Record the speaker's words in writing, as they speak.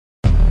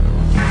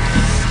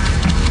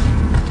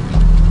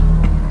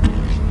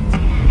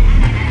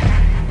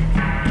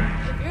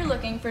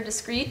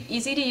discreet,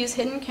 easy-to-use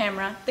hidden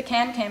camera, the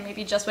Cancam may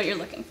be just what you're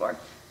looking for.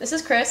 This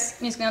is Chris,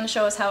 and he's going to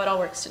show us how it all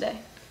works today.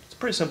 It's a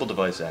pretty simple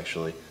device,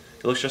 actually.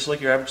 It looks just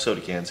like your average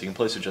soda can, so you can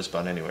place it just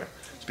about anywhere.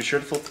 So be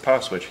sure to flip the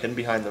power switch hidden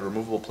behind the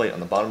removable plate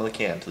on the bottom of the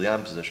can to the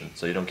on position,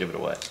 so you don't give it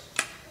away.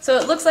 So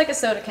it looks like a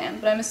soda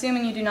can, but I'm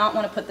assuming you do not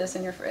want to put this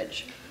in your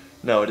fridge.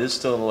 No, it is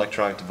still an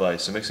electronic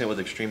device, so mixing it with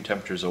extreme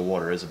temperatures of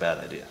water is a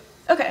bad idea.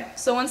 Okay,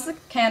 so once the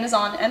can is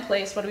on and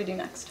placed, what do we do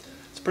next?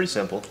 It's pretty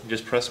simple. You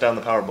just press down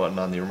the power button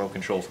on the remote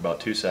control for about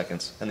 2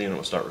 seconds, and the unit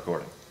will start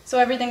recording. So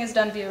everything is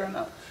done via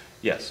remote?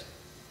 Yes.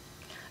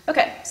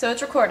 Okay, so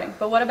it's recording,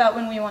 but what about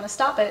when we want to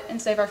stop it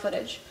and save our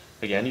footage?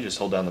 Again, you just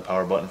hold down the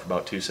power button for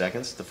about 2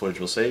 seconds, the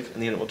footage will save,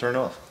 and the unit will turn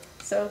off.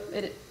 So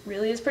it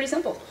really is pretty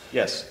simple.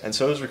 Yes, and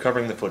so is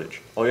recovering the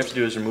footage. All you have to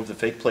do is remove the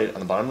fake plate on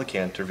the bottom of the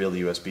can to reveal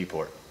the USB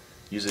port.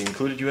 Use the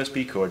included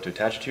USB cord to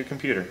attach it to your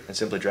computer, and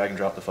simply drag and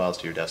drop the files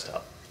to your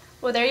desktop.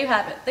 Well, there you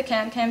have it, the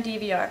Cancam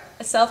DVR,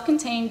 a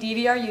self-contained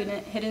DVR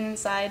unit hidden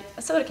inside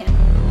a soda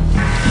can.